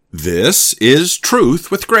This is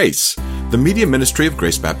Truth with Grace, the media ministry of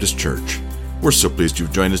Grace Baptist Church. We're so pleased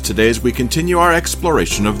you've joined us today as we continue our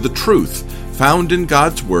exploration of the truth found in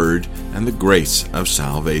God's Word and the grace of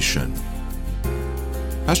salvation.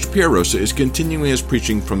 Pastor Pierre Rosa is continuing his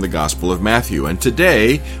preaching from the Gospel of Matthew, and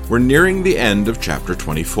today we're nearing the end of chapter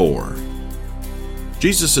 24.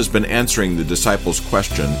 Jesus has been answering the disciples'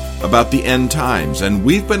 question about the end times, and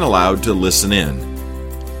we've been allowed to listen in.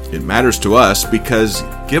 It matters to us because,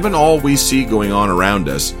 given all we see going on around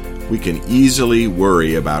us, we can easily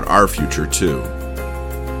worry about our future too.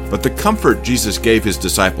 But the comfort Jesus gave his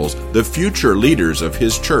disciples, the future leaders of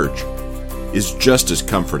his church, is just as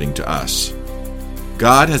comforting to us.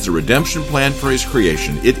 God has a redemption plan for his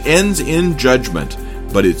creation. It ends in judgment,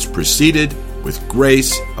 but it's preceded with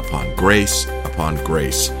grace upon grace upon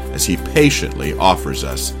grace as he patiently offers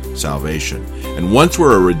us salvation. And once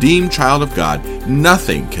we're a redeemed child of God,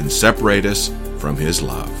 nothing can separate us from his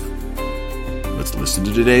love. Let's listen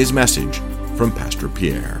to today's message from Pastor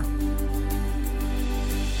Pierre.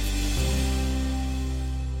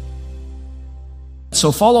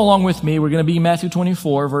 So follow along with me. We're going to be in Matthew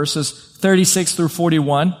 24, verses 36 through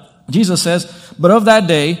 41. Jesus says, "But of that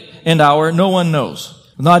day and hour no one knows,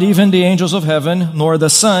 not even the angels of heaven, nor the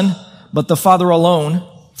Son, but the Father alone.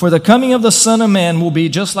 For the coming of the Son of Man will be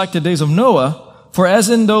just like the days of Noah. For as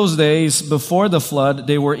in those days before the flood,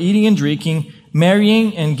 they were eating and drinking,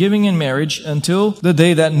 marrying and giving in marriage until the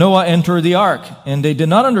day that Noah entered the ark. And they did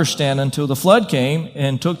not understand until the flood came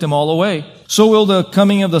and took them all away. So will the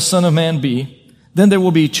coming of the Son of Man be. Then there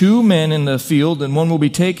will be two men in the field, and one will be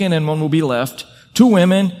taken and one will be left. Two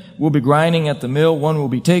women will be grinding at the mill, one will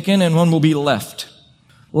be taken and one will be left."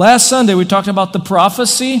 Last Sunday, we talked about the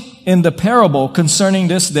prophecy in the parable concerning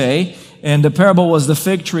this day. And the parable was the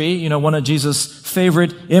fig tree, one of Jesus'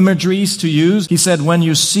 favorite imageries to use. He said, when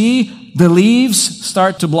you see the leaves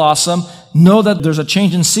start to blossom, know that there's a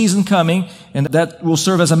change in season coming, and that will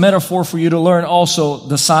serve as a metaphor for you to learn also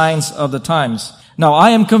the signs of the times. Now,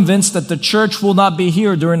 I am convinced that the church will not be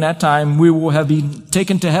here during that time. We will have been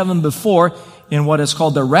taken to heaven before in what is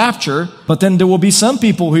called the rapture, but then there will be some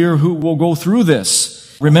people here who will go through this.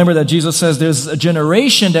 Remember that Jesus says there's a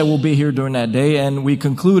generation that will be here during that day, and we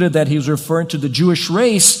concluded that he was referring to the Jewish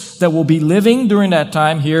race that will be living during that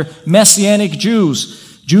time here, Messianic Jews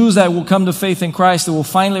that will come to faith in Christ, that will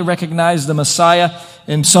finally recognize the Messiah,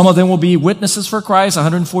 and some of them will be witnesses for Christ,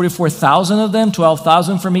 144,000 of them,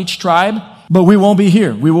 12,000 from each tribe. But we won't be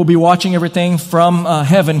here. We will be watching everything from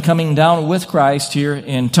heaven coming down with Christ here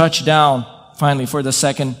and touch down finally for the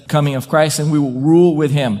second coming of Christ, and we will rule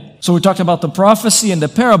with him. So we talked about the prophecy and the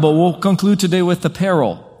parable. We'll conclude today with the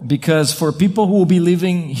peril, because for people who will be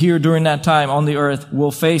living here during that time on the earth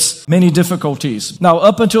will face many difficulties. Now,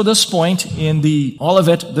 up until this point in the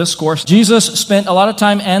Olivet Discourse, Jesus spent a lot of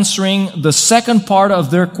time answering the second part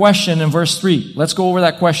of their question in verse 3. Let's go over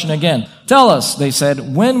that question again. "Tell us," they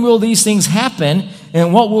said, "when will these things happen,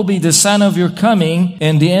 and what will be the sign of your coming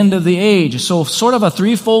and the end of the age?" So sort of a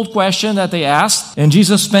threefold question that they asked, and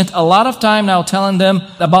Jesus spent a lot of time now telling them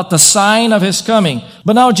about the sign of his coming.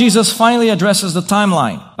 But now Jesus finally addresses the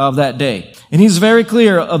timeline of that day. And he's very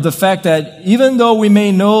clear of the fact that even though we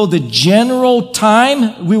may know the general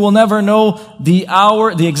time, we will never know the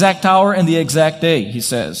hour, the exact hour, and the exact day, he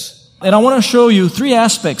says. And I want to show you three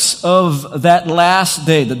aspects of that last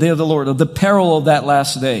day, the day of the Lord, of the peril of that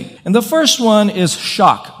last day. And the first one is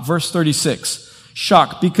shock, verse 36.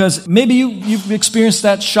 Shock, because maybe you've experienced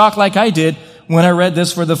that shock like I did when I read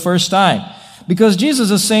this for the first time. Because Jesus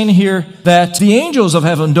is saying here that the angels of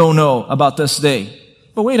heaven don't know about this day.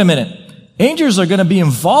 But wait a minute. Angels are going to be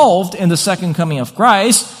involved in the second coming of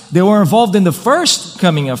Christ. They were involved in the first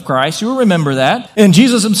coming of Christ. You'll remember that. And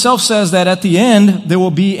Jesus himself says that at the end, there will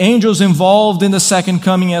be angels involved in the second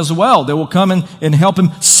coming as well. They will come and help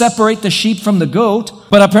him separate the sheep from the goat.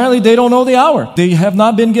 But apparently they don't know the hour. They have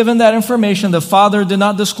not been given that information. The Father did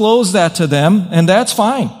not disclose that to them, and that's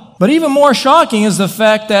fine. But even more shocking is the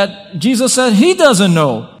fact that Jesus said he doesn't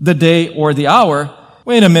know the day or the hour.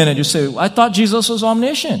 Wait a minute, you say, I thought Jesus was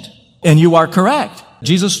omniscient. And you are correct.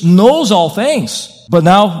 Jesus knows all things. But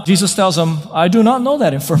now Jesus tells them, I do not know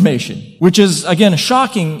that information. Which is, again,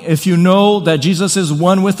 shocking if you know that Jesus is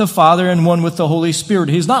one with the Father and one with the Holy Spirit.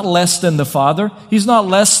 He's not less than the Father. He's not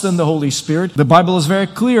less than the Holy Spirit. The Bible is very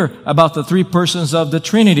clear about the three persons of the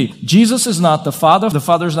Trinity. Jesus is not the Father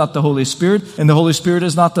is not the Holy Spirit, and the Holy Spirit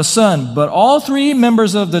is not the Son. But all three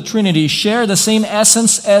members of the Trinity share the same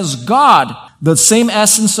essence as God, the same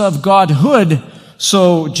essence of Godhood.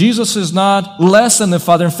 So Jesus is not less than the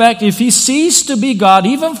Father. In fact, if he ceased to be God,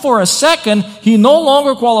 even for a second, he no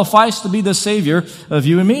longer qualifies to be the Savior of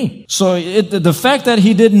you and me. So the fact that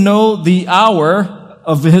he didn't know the hour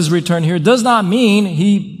of his return here does not mean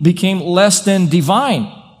he became less than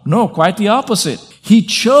divine. No, quite the opposite. He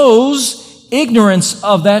chose ignorance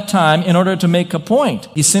of that time in order to make a point.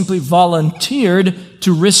 He simply volunteered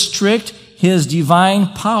to restrict his divine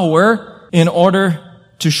power in order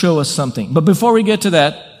to show us something. But before we get to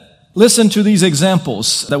that, listen to these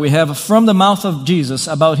examples that we have from the mouth of Jesus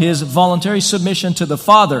about his voluntary submission to the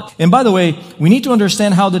Father. And by the way, we need to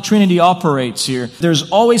understand how the Trinity operates here.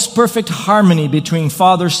 There's always perfect harmony between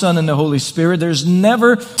Father, Son, and the Holy Spirit. There's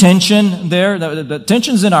never tension there. The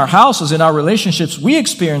tension's in our houses, in our relationships. We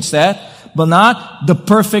experience that, but not the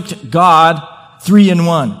perfect God, 3 in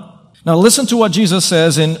 1. Now listen to what Jesus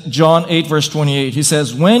says in John 8 verse 28. He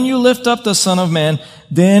says, "When you lift up the Son of Man,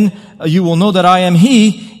 then you will know that I am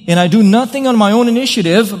He, and I do nothing on my own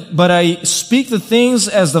initiative, but I speak the things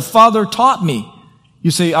as the Father taught me." You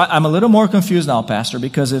say, I'm a little more confused now, Pastor,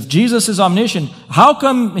 because if Jesus is omniscient, how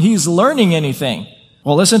come He's learning anything?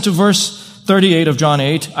 Well, listen to verse 38 of John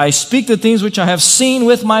 8. "I speak the things which I have seen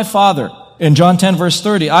with my Father." In John 10 verse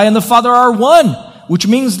 30, "I and the Father are one," which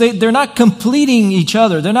means they're not completing each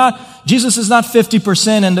other. Jesus is not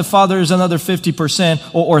 50% and the Father is another 50%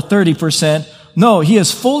 or 30%. No, He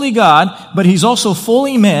is fully God, but He's also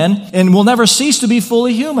fully man and will never cease to be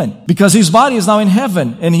fully human because His body is now in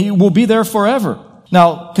heaven and He will be there forever.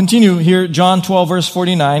 Now, continue here, John 12 verse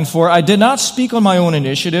 49, "For I did not speak on my own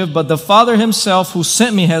initiative, but the Father Himself who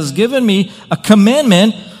sent me has given me a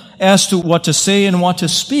commandment as to what to say and what to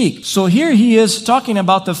speak." So here He is talking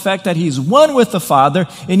about the fact that He's one with the Father,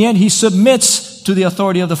 and yet He submits to the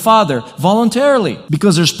authority of the Father voluntarily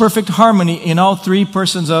because there's perfect harmony in all three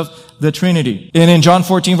persons of the Trinity. And in John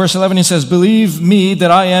 14 verse 11 He says, "Believe me that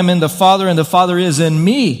I am in the Father and the Father is in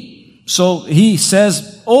me." So He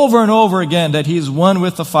says over and over again that He is one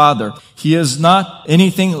with the Father. He is not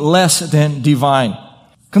anything less than divine.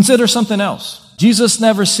 Consider something else. Jesus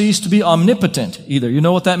never ceased to be omnipotent either. You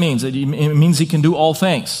know what that means? It means He can do all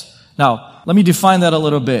things. Now, let me define that a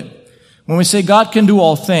little bit. When we say God can do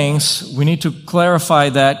all things, we need to clarify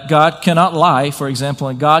that God cannot lie, for example,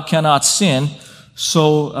 and God cannot sin.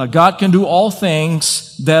 So God can do all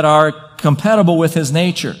things that are compatible with His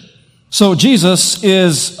nature. So Jesus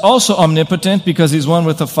is also omnipotent because He's one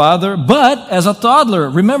with the Father, but as a toddler,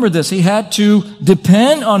 remember this, He had to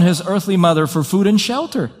depend on His earthly mother for food and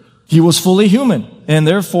shelter. He was fully human, and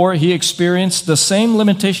therefore He experienced the same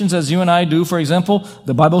limitations as you and I do. For example,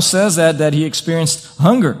 the Bible says that He experienced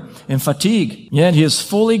hunger and fatigue. Yet He is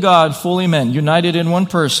fully God, fully man, united in one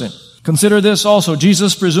person. Consider this also.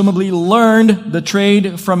 Jesus presumably learned the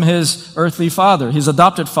trade from His earthly father, His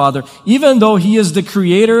adopted father. Even though He is the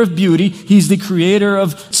creator of beauty, He's the creator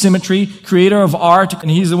of symmetry, creator of art, and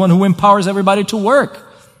He's the one who empowers everybody to work.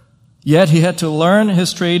 Yet He had to learn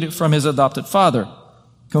His trade from His adopted father.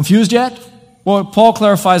 Confused yet? Well, Paul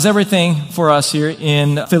clarifies everything for us here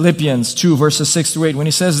in Philippians 2 verses 6 through 8 when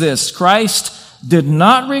he says this, "Christ did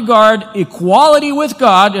not regard equality with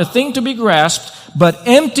God a thing to be grasped, but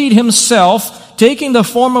emptied Himself, taking the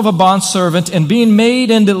form of a bondservant and being made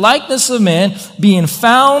in the likeness of man, being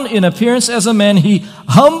found in appearance as a man, He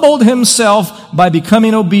humbled Himself by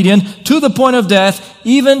becoming obedient to the point of death,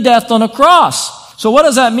 even death on a cross." So what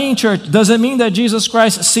does that mean, church? Does it mean that Jesus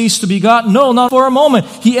Christ ceased to be God? No, not for a moment.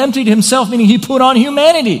 He emptied Himself, meaning He put on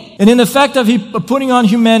humanity. And in the fact of He putting on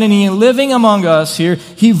humanity and living among us here,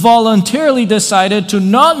 He voluntarily decided to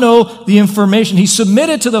not know the information. He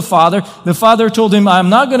submitted to the Father. The Father told Him,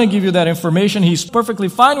 "I'm not going to give you that information." He's perfectly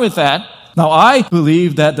fine with that. Now, I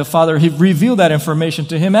believe that the Father, He revealed that information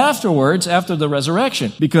to Him afterwards, after the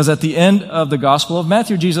resurrection. Because at the end of the Gospel of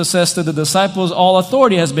Matthew, Jesus says to the disciples, "All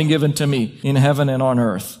authority has been given to me in heaven and on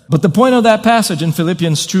earth." But the point of that passage in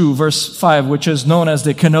Philippians 2, verse 5, which is known as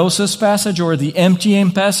the kenosis passage or the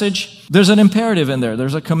emptying passage, there's an imperative in there.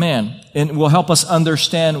 There's a command. And it will help us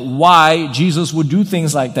understand why Jesus would do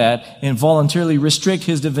things like that and voluntarily restrict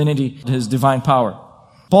His divinity, His divine power.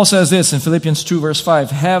 Paul says this in Philippians 2 verse 5,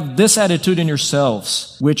 "Have this attitude in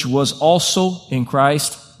yourselves, which was also in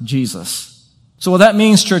Christ Jesus." So what that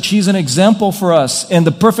means, church, He's an example for us and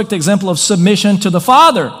the perfect example of submission to the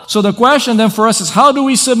Father. So the question then for us is, how do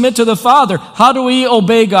we submit to the Father? How do we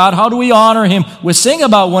obey God? How do we honor Him? We sing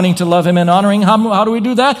about wanting to love Him and honoring Him. How do we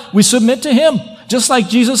do that? We submit to Him, just like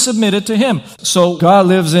Jesus submitted to Him. So God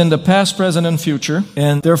lives in the past, present, and future,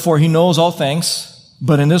 and therefore He knows all things.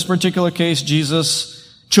 But in this particular case, Jesus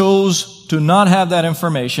chose to not have that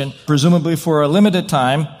information, presumably for a limited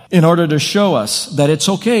time, in order to show us that it's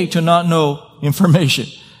okay to not know information.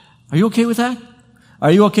 Are you okay with that?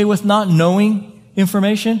 Are you okay with not knowing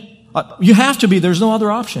information? You have to be. There's no other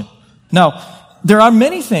option. Now, there are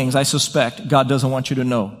many things I suspect God doesn't want you to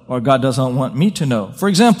know, or God doesn't want me to know. For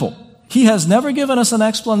example, He has never given us an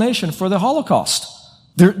explanation for the Holocaust.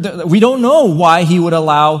 We don't know why He would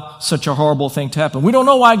allow such a horrible thing to happen. We don't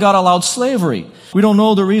know why God allowed slavery. We don't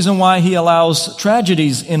know the reason why He allows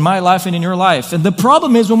tragedies in my life and in your life. And the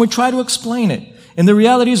problem is when we try to explain it. And the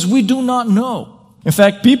reality is we do not know. In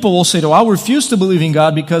fact, people will say, "Oh, I refuse to believe in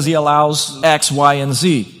God because He allows X, Y, and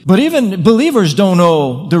Z." But even believers don't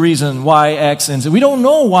know the reason why X and Z. We don't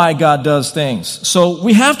know why God does things. So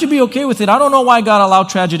we have to be okay with it. I don't know why God allowed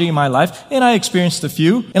tragedy in my life, and I experienced a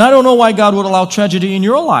few. And I don't know why God would allow tragedy in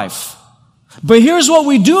your life. But here's what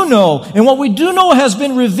we do know, and what we do know has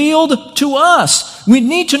been revealed to us. We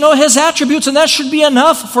need to know His attributes, and that should be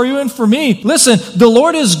enough for you and for me. Listen, the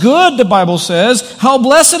Lord is good, the Bible says. How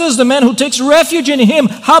blessed is the man who takes refuge in Him.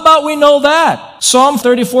 How about we know that? Psalm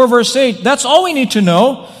 34 verse 8, that's all we need to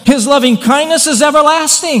know. His loving kindness is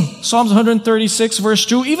everlasting. Psalms 136 verse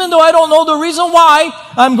 2, even though I don't know the reason why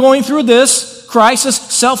I'm going through this crisis,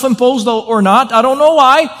 self-imposed or not, I don't know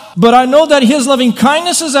why, but I know that His loving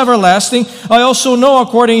kindness is everlasting. I also know,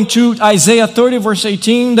 according to Isaiah 30 verse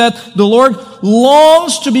 18, that the Lord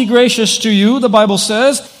longs to be gracious to you, the Bible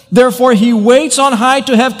says. Therefore, He waits on high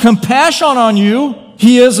to have compassion on you.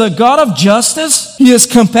 He is a God of justice. He is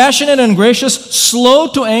compassionate and gracious, slow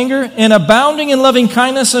to anger, and abounding in loving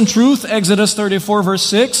kindness and truth, Exodus 34 verse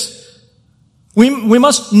 6. We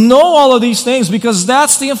must know all of these things because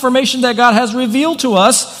that's the information that God has revealed to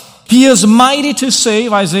us. He is mighty to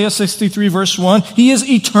save, Isaiah 63 verse 1. He is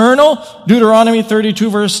eternal, Deuteronomy 32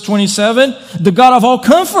 verse 27. The God of all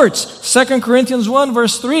comforts, 2 Corinthians 1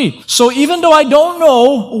 verse 3. So even though I don't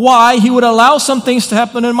know why He would allow some things to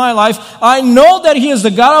happen in my life, I know that He is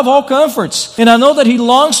the God of all comforts. And I know that He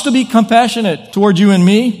longs to be compassionate toward you and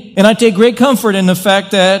me. And I take great comfort in the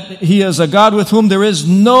fact that He is a God with whom there is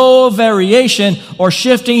no variation or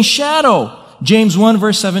shifting shadow. James 1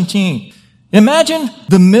 verse 17. Imagine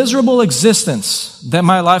the miserable existence that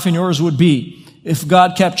my life and yours would be if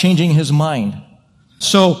God kept changing His mind.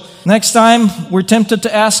 So, next time we're tempted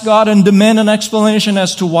to ask God and demand an explanation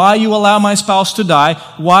as to why you allow my spouse to die,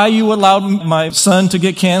 why you allowed my son to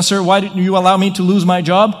get cancer, why did you allow me to lose my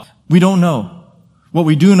job, we don't know. What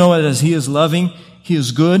we do know is He is loving, He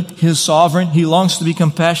is good, He is sovereign, He longs to be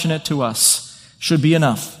compassionate to us. Should be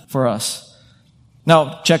enough for us.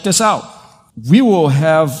 Now, check this out. We will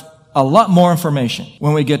have a lot more information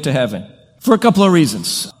when we get to heaven. For a couple of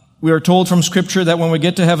reasons. We are told from Scripture that when we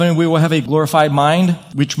get to heaven, we will have a glorified mind,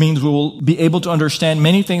 which means we will be able to understand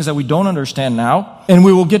many things that we don't understand now. And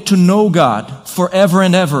we will get to know God forever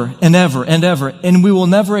and ever and ever and ever. And we will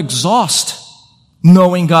never exhaust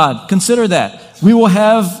knowing God. Consider that. We will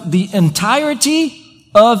have the entirety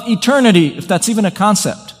of eternity, if that's even a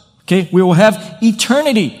concept. Okay? We will have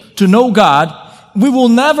eternity to know God. We will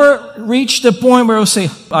never reach the point where we'll say,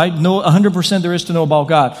 I know 100% there is to know about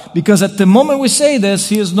God. Because at the moment we say this,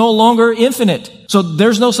 He is no longer infinite. So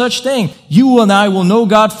there's no such thing. You and I will know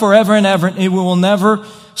God forever and ever, and we will never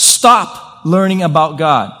stop learning about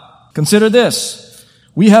God. Consider this.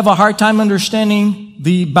 We have a hard time understanding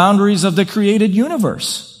the boundaries of the created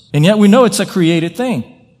universe. And yet we know it's a created thing.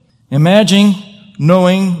 Imagine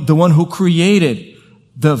knowing the one who created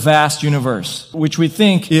the vast universe, which we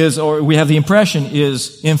think is, or we have the impression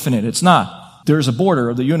is infinite. It's not. There's a border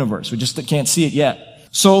of the universe. We just can't see it yet.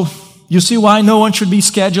 So, you see why no one should be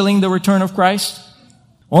scheduling the return of Christ?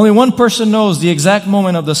 Only one person knows the exact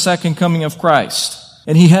moment of the second coming of Christ.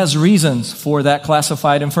 And he has reasons for that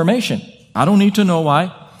classified information. I don't need to know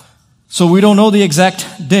why. So we don't know the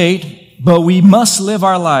exact date, but we must live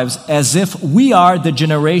our lives as if we are the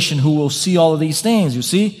generation who will see all of these things, you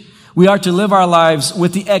see? We are to live our lives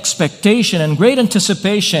with the expectation and great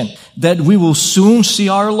anticipation that we will soon see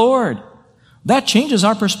our Lord. That changes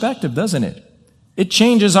our perspective, doesn't it? It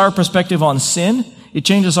changes our perspective on sin. It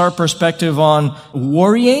changes our perspective on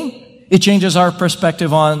worrying. It changes our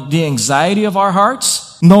perspective on the anxiety of our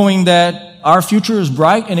hearts, knowing that our future is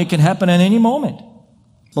bright and it can happen at any moment.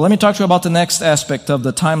 But let me talk to you about the next aspect of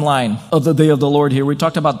the timeline of the day of the Lord here. We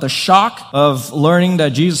talked about the shock of learning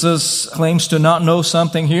that Jesus claims to not know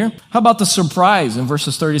something here. How about the surprise in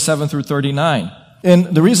verses 37 through 39? And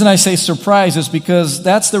the reason I say surprise is because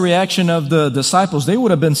that's the reaction of the disciples. They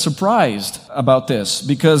would have been surprised about this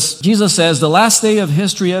because Jesus says the last day of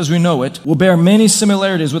history as we know it will bear many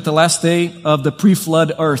similarities with the last day of the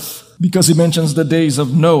pre-flood earth because He mentions the days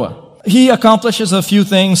of Noah. He accomplishes a few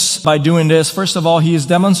things by doing this. First of all, he is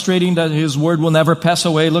demonstrating that his word will never pass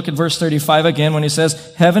away. Look at verse 35 again when he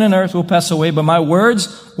says, heaven and earth will pass away, but my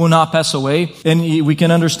words will not pass away. And we can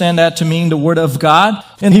understand that to mean the word of God.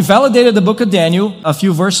 And he validated the book of Daniel a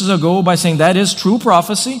few verses ago by saying that is true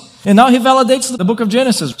prophecy. And now he validates the book of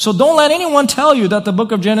Genesis. So don't let anyone tell you that the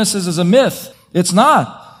book of Genesis is a myth. It's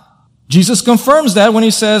not. Jesus confirms that when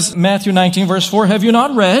he says, Matthew 19 verse 4, have you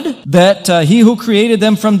not read that he who created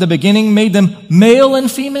them from the beginning made them male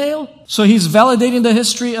and female? So he's validating the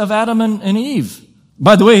history of Adam and Eve.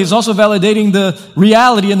 By the way, he's also validating the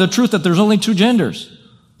reality and the truth that there's only two genders.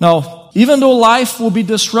 Now, even though life will be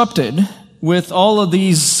disrupted with all of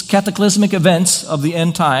these cataclysmic events of the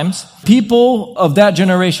end times, people of that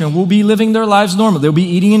generation will be living their lives normally. They'll be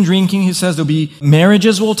eating and drinking. He says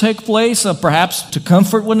marriages will take place, perhaps to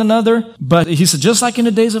comfort one another. But he said, just like in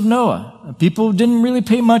the days of Noah, people didn't really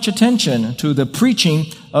pay much attention to the preaching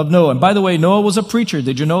of Noah. And by the way, Noah was a preacher.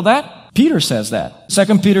 Did you know that? Peter says that.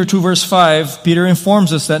 2 Peter 2 verse 5, Peter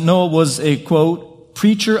informs us that Noah was a, quote,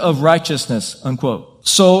 preacher of righteousness, unquote.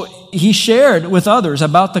 So he shared with others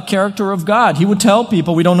about the character of God. He would tell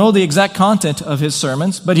people, we don't know the exact content of his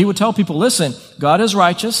sermons, but he would tell people, listen, God is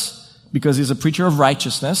righteous because he's a preacher of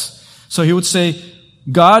righteousness. So he would say,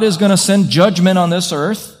 God is going to send judgment on this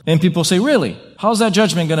earth. And people say, really? How's that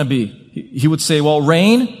judgment going to be? He would say, well,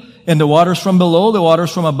 rain and the waters from below, the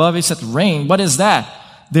waters from above. He said, rain, what is that?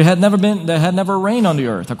 There had never rained on the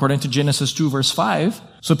earth, according to Genesis 2 verse 5.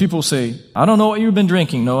 So people say, I don't know what you've been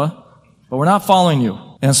drinking, Noah, but we're not following you.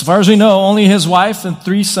 And as far as we know, only his wife and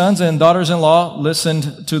 3 sons and daughters-in-law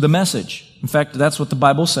listened to the message. In fact, that's what the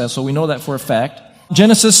Bible says, so we know that for a fact.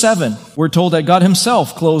 Genesis 7, we're told that God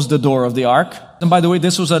himself closed the door of the ark. And by the way,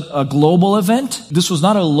 this was a global event. This was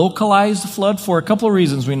not a localized flood for a couple of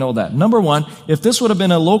reasons we know that. Number one, if this would have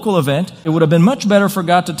been a local event, it would have been much better for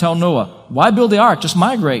God to tell Noah, why build the ark? Just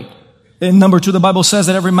migrate. And number two, the Bible says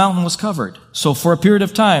that every mountain was covered. So for a period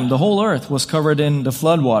of time, the whole earth was covered in the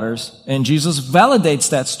floodwaters. And Jesus validates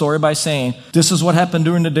that story by saying, this is what happened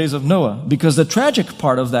during the days of Noah. Because the tragic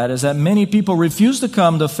part of that is that many people refused to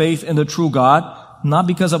come to faith in the true God, not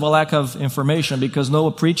because of a lack of information, because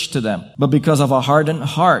Noah preached to them, but because of a hardened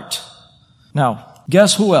heart. Now,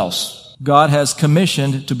 guess who else God has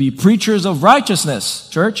commissioned to be preachers of righteousness,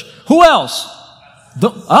 church? Who else?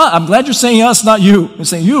 I'm glad you're saying us, not you. You're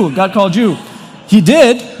saying you. God called you. He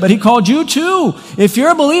did, but he called you too. If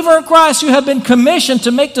you're a believer in Christ, you have been commissioned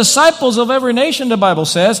to make disciples of every nation, the Bible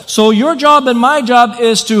says. So your job and my job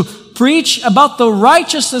is to preach about the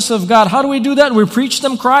righteousness of God. How do we do that? We preach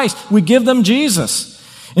them Christ. We give them Jesus.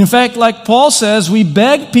 In fact, like Paul says, we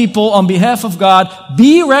beg people on behalf of God,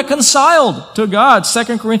 be reconciled to God.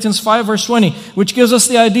 2 Corinthians 5 verse 20, which gives us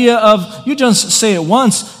the idea of, you just say it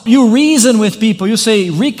once, you reason with people. You say,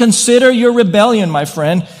 reconsider your rebellion, my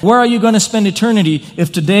friend. Where are you going to spend eternity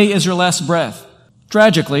if today is your last breath?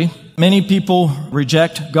 Tragically, many people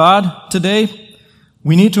reject God today.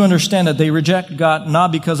 We need to understand that they reject God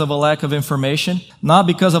not because of a lack of information, not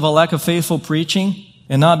because of a lack of faithful preaching,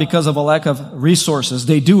 and not because of a lack of resources.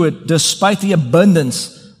 They do it despite the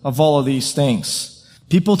abundance of all of these things.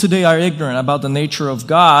 People today are ignorant about the nature of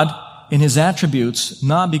God and his attributes,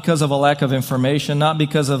 not because of a lack of information, not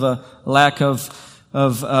because of a lack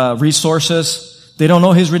of resources. They don't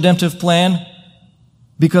know his redemptive plan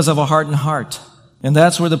because of a hardened heart. And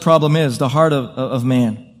that's where the problem is, the heart of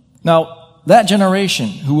man. Now, that generation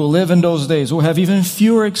who will live in those days will have even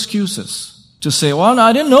fewer excuses to say, well, no,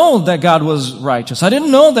 I didn't know that God was righteous. I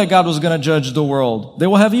didn't know that God was going to judge the world. They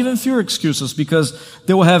will have even fewer excuses because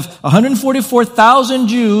they will have 144,000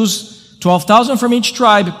 Jews, 12,000 from each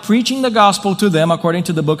tribe, preaching the gospel to them according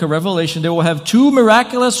to the book of Revelation. They will have 2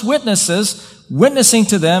 miraculous witnesses witnessing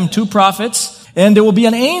to them, 2 prophets, and there will be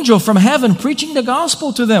an angel from heaven preaching the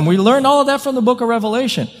gospel to them. We learned all of that from the book of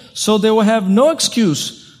Revelation. So they will have no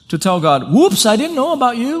excuse to tell God, whoops, I didn't know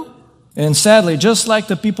about you. And sadly, just like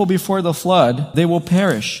the people before the flood, they will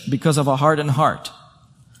perish because of a hardened heart.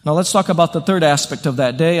 Now let's talk about the third aspect of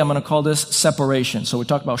that day. I'm going to call this separation. So we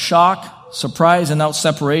talked about shock, surprise, and now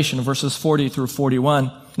separation, verses 40 through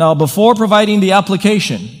 41. Now before providing the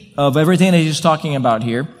application of everything that he's talking about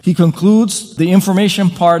here, he concludes the information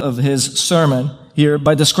part of his sermon here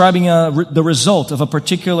by describing the result of a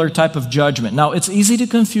particular type of judgment. Now, it's easy to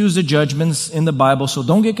confuse the judgments in the Bible, so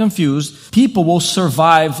don't get confused. People will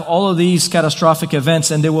survive all of these catastrophic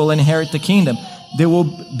events and they will inherit the kingdom. They will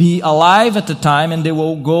be alive at the time and they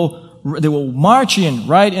will march in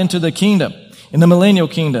right into the kingdom, in the millennial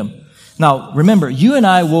kingdom. Now, remember, you and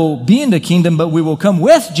I will be in the kingdom, but we will come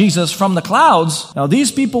with Jesus from the clouds. Now,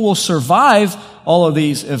 these people will survive all of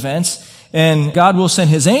these events. And God will send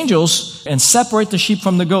His angels and separate the sheep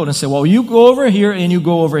from the goat and say, well, you go over here and you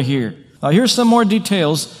go over here. Now, here's some more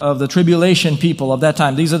details of the tribulation people of that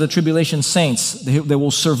time. These are the tribulation saints. They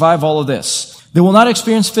will survive all of this. They will not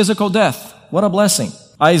experience physical death. What a blessing.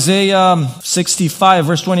 Isaiah 65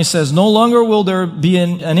 verse 20 says, no longer will there be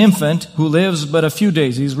an infant who lives but a few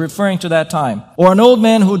days. He's referring to that time. Or an old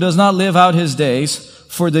man who does not live out his days.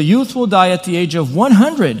 For the youth will die at the age of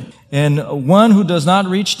 100. And one who does not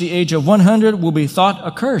reach the age of 100 will be thought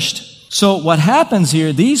accursed. So what happens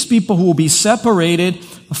here, these people who will be separated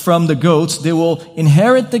from the goats, they will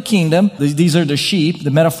inherit the kingdom. These are the sheep,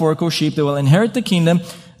 the metaphorical sheep. They will inherit the kingdom.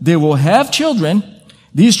 They will have children.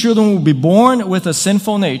 These children will be born with a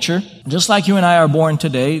sinful nature, just like you and I are born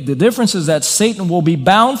today. The difference is that Satan will be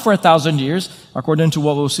bound for 1,000 years, according to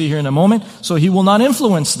what we'll see here in a moment. So he will not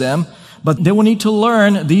influence them. But they will need to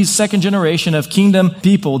learn, these second generation of kingdom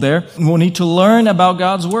people there, will need to learn about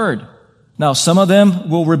God's word. Now, some of them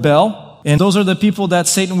will rebel, and those are the people that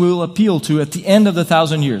Satan will appeal to at the end of the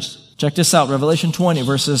 1,000 years. Check this out, Revelation 20,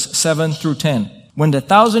 verses 7 through 10. When the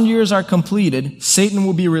 1,000 years are completed, Satan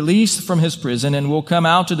will be released from his prison and will come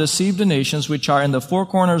out to deceive the nations which are in the four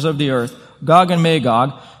corners of the earth, Gog and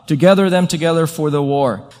Magog, to gather them together for the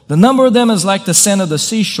war. The number of them is like the sand of the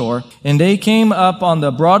seashore, and they came up on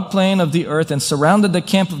the broad plain of the earth and surrounded the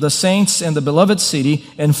camp of the saints and the beloved city,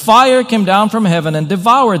 and fire came down from heaven and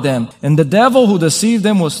devoured them. And the devil who deceived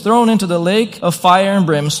them was thrown into the lake of fire and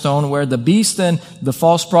brimstone, where the beast and the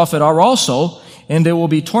false prophet are also, and they will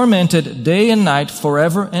be tormented day and night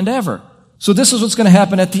forever and ever. So this is what's going to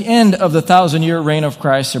happen at the end of the 1,000-year reign of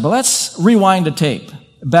Christ here. But let's rewind the tape.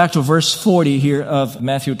 Back to verse 40 here of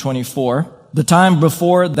Matthew 24. The time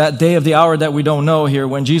before that day of the hour that we don't know here,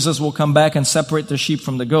 when Jesus will come back and separate the sheep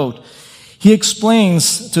from the goat. He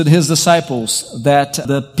explains to His disciples that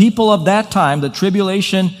the people of that time, the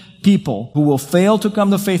tribulation people who will fail to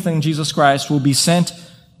come to faith in Jesus Christ, will be sent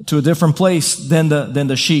to a different place than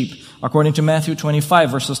the sheep, according to Matthew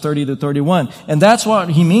 25, verses 30 to 31. And that's what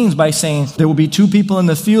He means by saying there will be two people in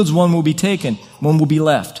the fields, one will be taken, one will be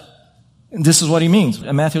left. And this is what He means.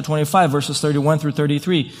 In Matthew 25, verses 31 through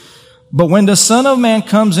 33. But when the Son of Man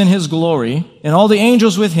comes in His glory, and all the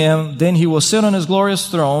angels with Him, then He will sit on His glorious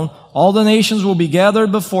throne. All the nations will be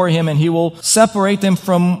gathered before Him, and He will separate them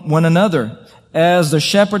from one another, as the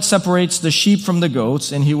shepherd separates the sheep from the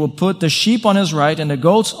goats, and He will put the sheep on His right and the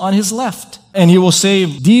goats on His left. And He will say,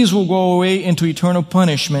 these will go away into eternal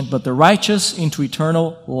punishment, but the righteous into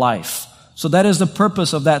eternal life. So that is the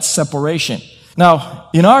purpose of that separation. Now,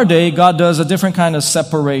 in our day, God does a different kind of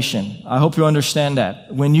separation. I hope you understand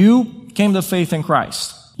that. When you came to faith in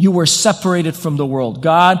Christ, you were separated from the world.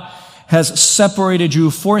 God has separated you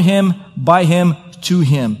for Him, by Him, to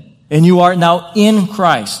Him. And you are now in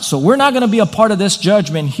Christ. So we're not going to be a part of this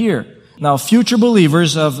judgment here. Now, future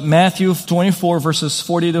believers of Matthew 24, verses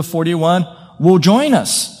 40 to 41, will join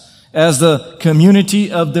us as the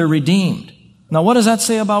community of the redeemed. Now, what does that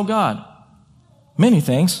say about God? Many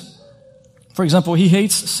things. For example, He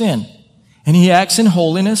hates sin, and He acts in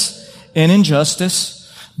holiness and in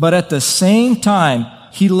justice, but at the same time,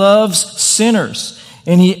 He loves sinners,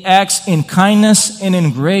 and He acts in kindness and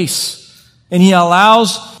in grace, and He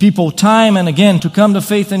allows people time and again to come to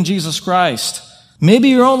faith in Jesus Christ. Maybe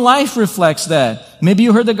your own life reflects that. Maybe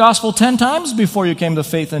you heard the gospel 10 times before you came to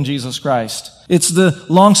faith in Jesus Christ. It's the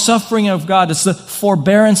long-suffering of God. It's the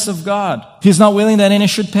forbearance of God. He's not willing that any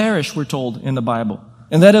should perish, we're told in the Bible.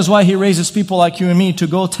 And that is why He raises people like you and me to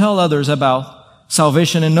go tell others about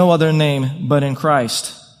salvation in no other name but in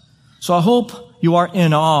Christ. So I hope you are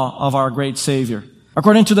in awe of our great Savior.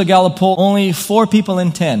 According to the Gallup poll, only 4 people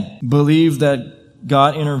in 10 believe that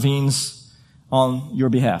God intervenes on your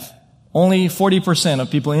behalf. Only 40%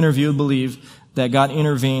 of people interviewed believe that God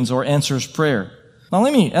intervenes or answers prayer. Now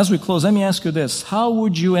as we close, let me ask you this. How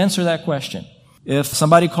would you answer that question? If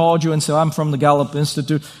somebody called you and said, I'm from the Gallup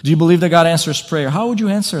Institute, do you believe that God answers prayer? How would you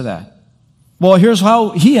answer that? Well, here's how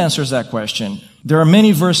He answers that question. There are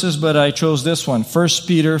many verses, but I chose this one. 1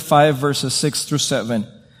 Peter 5, verses 6 through 7.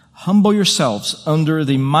 Humble yourselves under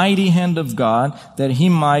the mighty hand of God, that He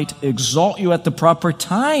might exalt you at the proper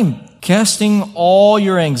time, casting all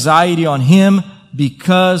your anxiety on Him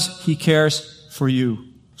because He cares for you.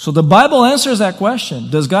 So the Bible answers that question.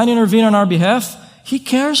 Does God intervene on our behalf? He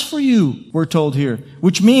cares for you, we're told here,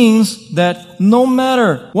 which means that no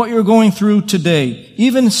matter what you're going through today,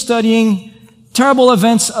 even studying terrible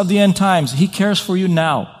events of the end times, He cares for you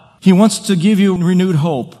now. He wants to give you renewed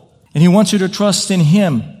hope, and He wants you to trust in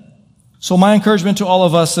Him. So my encouragement to all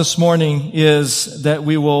of us this morning is that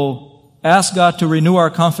we will ask God to renew our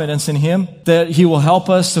confidence in Him, that He will help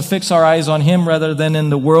us to fix our eyes on Him rather than in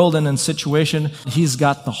the world and in situation. He's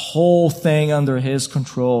got the whole thing under His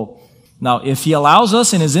control. Now, if He allows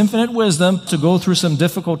us in His infinite wisdom to go through some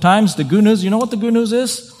difficult times, the good news, you know what the good news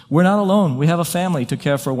is? We're not alone. We have a family to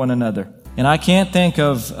care for one another. And I can't think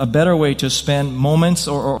of a better way to spend moments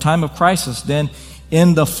or time of crisis than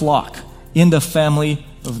in the flock, in the family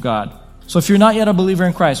of God. So if you're not yet a believer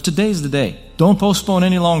in Christ, today's the day. Don't postpone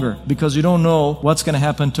any longer because you don't know what's going to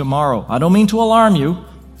happen tomorrow. I don't mean to alarm you.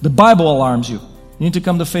 The Bible alarms you. You need to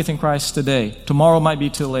come to faith in Christ today. Tomorrow might be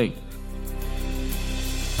too late.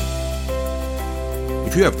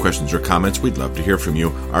 If you have questions or comments, we'd love to hear from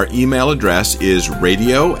you. Our email address is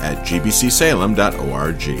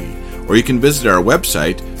radio@gbcsalem.org. Or you can visit our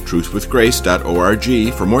website,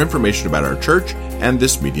 truthwithgrace.org, for more information about our church and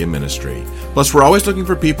this media ministry. Plus, we're always looking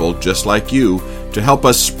for people just like you to help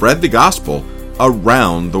us spread the gospel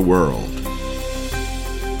around the world.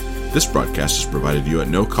 This broadcast is provided to you at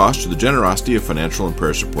no cost to the generosity of financial and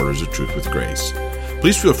prayer supporters of Truth with Grace.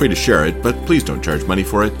 Please feel free to share it, but please don't charge money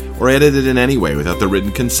for it or edit it in any way without the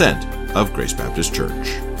written consent of Grace Baptist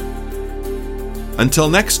Church. Until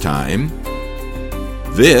next time,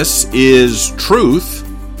 this is Truth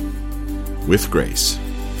with Grace.